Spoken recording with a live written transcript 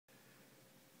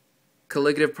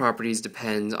Colligative properties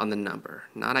depend on the number,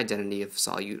 not identity of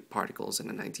solute particles in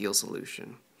an ideal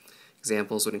solution.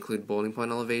 Examples would include boiling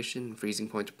point elevation and freezing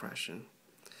point depression.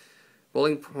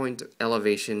 Boiling point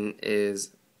elevation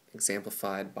is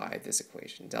exemplified by this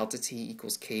equation. Delta T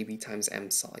equals Kb times M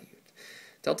solute.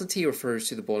 Delta T refers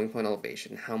to the boiling point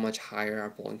elevation, how much higher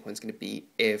our boiling point is going to be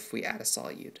if we add a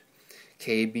solute.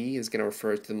 Kb is going to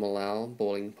refer to the Molar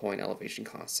boiling point elevation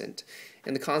constant,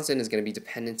 and the constant is going to be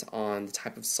dependent on the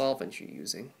type of solvent you're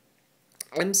using.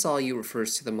 M solute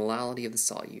refers to the molality of the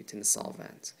solute in the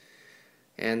solvent,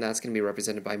 and that's going to be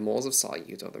represented by moles of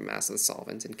solute, or the mass of the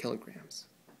solvent, in kilograms.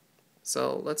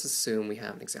 So let's assume we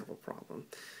have an example problem.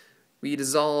 We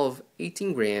dissolve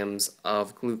 18 grams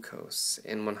of glucose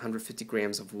in 150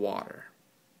 grams of water.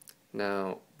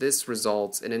 Now, this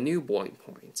results in a new boiling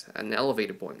point, an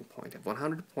elevated boiling point of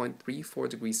 100.34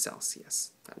 degrees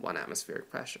Celsius at 1 atmospheric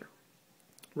pressure.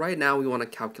 Right now, we want to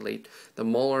calculate the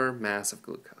molar mass of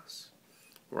glucose.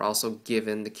 We're also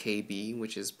given the Kb,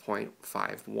 which is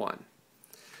 0.51.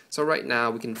 So right now,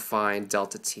 we can find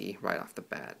delta T right off the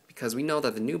bat, because we know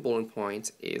that the new boiling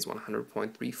point is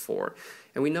 100.34,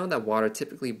 and we know that water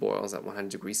typically boils at 100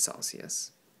 degrees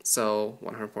Celsius. So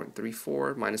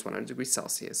 100.34 minus 100 degrees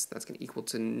Celsius, that's going to equal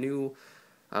to new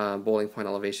boiling point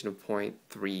elevation of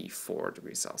 0.34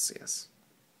 degrees Celsius.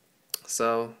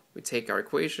 So we take our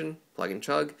equation, plug and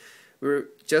chug. We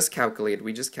just calculated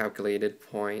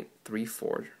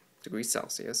 0.34 degrees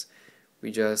Celsius. We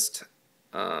just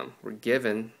were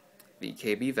given the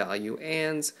Kb value,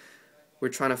 and we're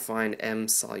trying to find M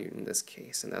solute in this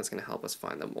case, and that's going to help us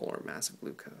find the molar mass of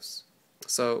glucose.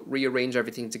 So rearrange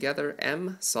everything together.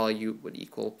 M solute would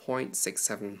equal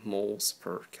 0.67 moles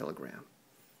per kilogram.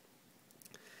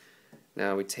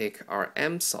 Now we take our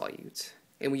M solute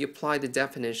and we apply the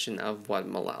definition of what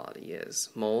molality is,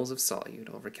 moles of solute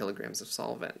over kilograms of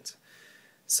solvent.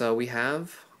 So we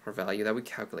have our value that we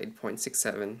calculated,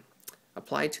 0.67,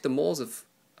 applied to the moles of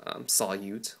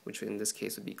solute, which in this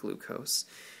case would be glucose,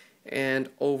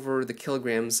 and over the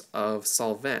kilograms of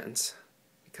solvent.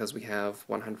 Because we have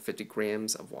 150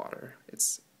 grams of water, it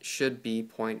should be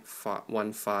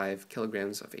 0.15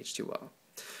 kilograms of H2O.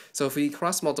 So if we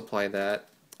cross multiply that,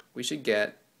 we should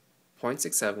get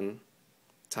 0.67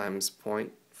 times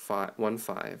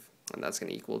 0.15, and that's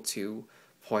going to equal to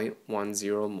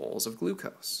 0.10 moles of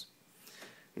glucose.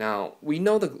 Now, we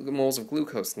know the moles of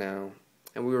glucose now,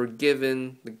 and we were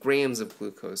given the grams of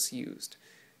glucose used.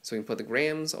 So we can put the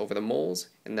grams over the moles,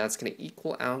 and that's going to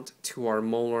equal out to our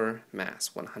molar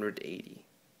mass, 180.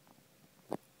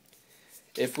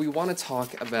 If we want to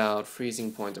talk about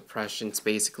freezing point depression, it's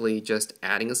basically just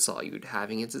adding a solute,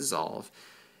 having it dissolve,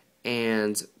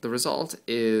 and the result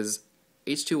is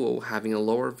H2O having a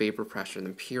lower vapor pressure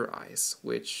than pure ice,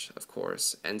 which, of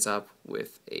course, ends up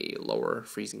with a lower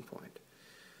freezing point.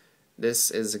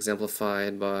 This is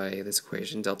exemplified by this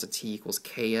equation, delta T equals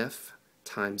Kf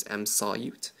times M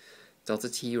solute. Delta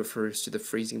T refers to the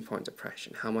freezing point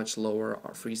depression, how much lower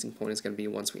our freezing point is going to be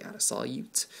once we add a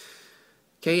solute.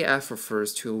 Kf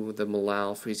refers to the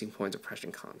Molar freezing point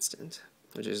depression constant,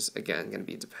 which is again going to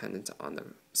be dependent on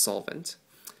the solvent.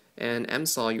 And M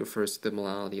solute refers to the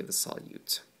molality of the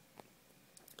solute.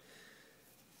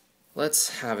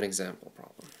 Let's have an example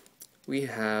problem. We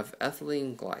have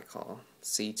ethylene glycol,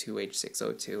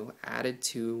 C2H6O2, added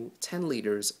to 10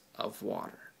 liters of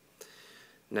water.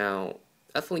 Now,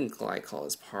 ethylene glycol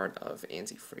is part of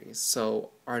antifreeze,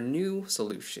 so our new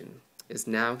solution is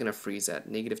now going to freeze at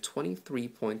negative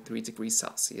 23.3 degrees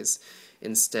Celsius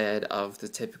instead of the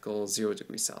typical 0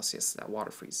 degrees Celsius that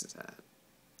water freezes at.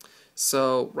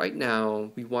 So right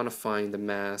now, we want to find the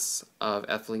mass of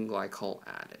ethylene glycol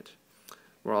added.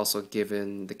 We're also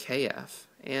given the Kf,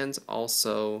 and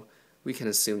also we can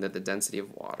assume that the density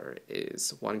of water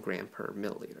is 1 gram per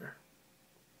milliliter.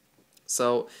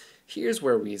 So here's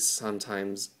where we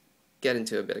sometimes get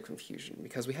into a bit of confusion,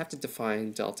 because we have to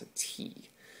define delta T.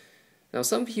 Now,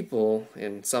 some people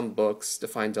in some books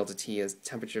define delta T as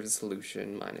temperature of the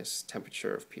solution minus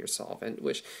temperature of pure solvent,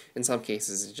 which in some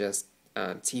cases is just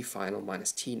T final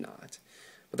minus T naught.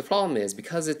 But the problem is,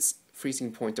 because it's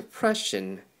freezing point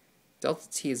depression, delta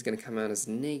T is going to come out as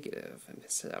negative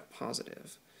instead of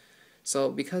positive.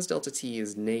 So because delta T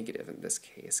is negative in this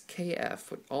case, Kf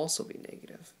would also be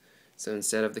negative. So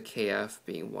instead of the Kf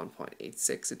being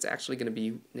 1.86, it's actually going to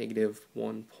be negative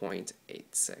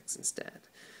 1.86 instead.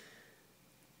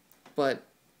 But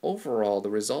overall, the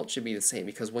result should be the same,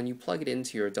 because when you plug it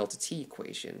into your delta T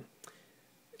equation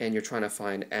and you're trying to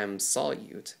find M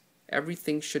solute,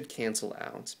 everything should cancel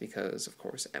out, because of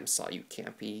course M solute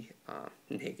can't be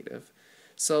negative.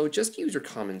 So just use your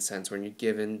common sense when you're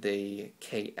given the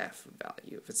Kf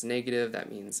value. If it's negative,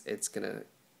 that means it's going to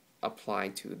apply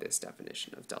to this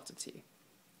definition of delta T.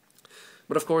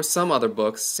 But of course, some other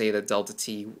books say that delta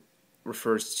T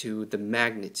refers to the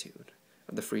magnitude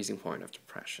of the freezing point of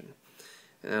depression.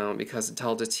 Now, because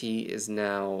delta T is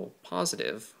now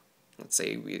positive, let's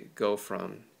say we go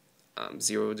from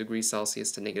 0 degrees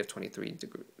Celsius to negative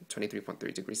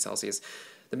 23.3 degrees Celsius,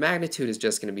 the magnitude is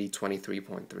just going to be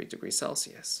 23.3 degrees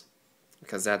Celsius.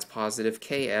 Because that's positive,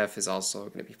 Kf is also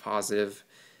going to be positive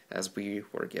as we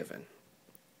were given.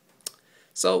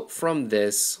 So from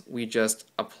this, we just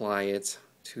apply it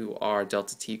to our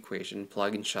delta T equation,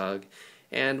 plug and chug,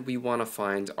 and we want to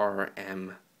find our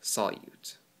M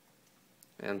solute.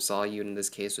 M solute in this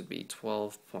case would be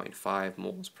 12.5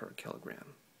 moles per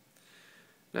kilogram.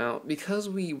 Now, because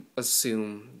we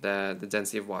assume that the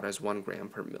density of water is 1 gram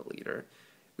per milliliter,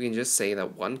 we can just say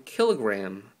that 1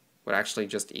 kilogram would actually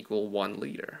just equal 1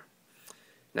 liter.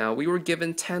 Now, we were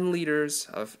given 10 liters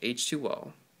of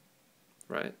H2O,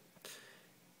 right?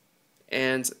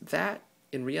 And that,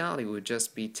 in reality, would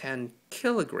just be 10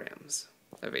 kilograms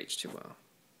of H2O.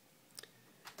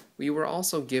 We were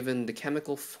also given the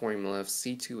chemical formula of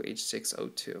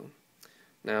C2H6O2.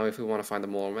 Now, if we want to find the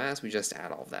molar mass, we just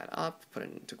add all of that up, put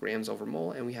it into grams over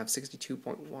mole, and we have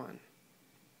 62.1.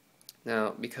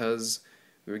 Now, because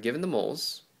we were given the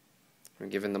moles, we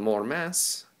were given the molar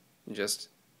mass, you just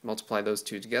multiply those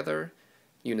two together,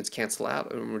 units cancel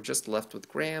out, and we're just left with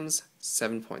grams,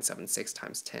 7.76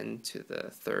 times 10 to the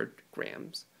third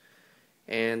grams.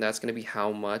 And that's going to be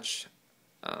how much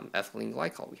ethylene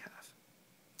glycol we have.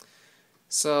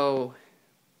 So,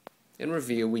 in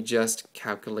review, we just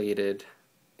calculated,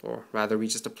 or rather we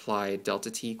just applied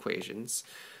delta T equations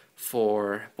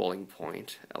for boiling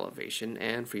point elevation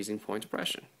and freezing point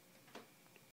depression.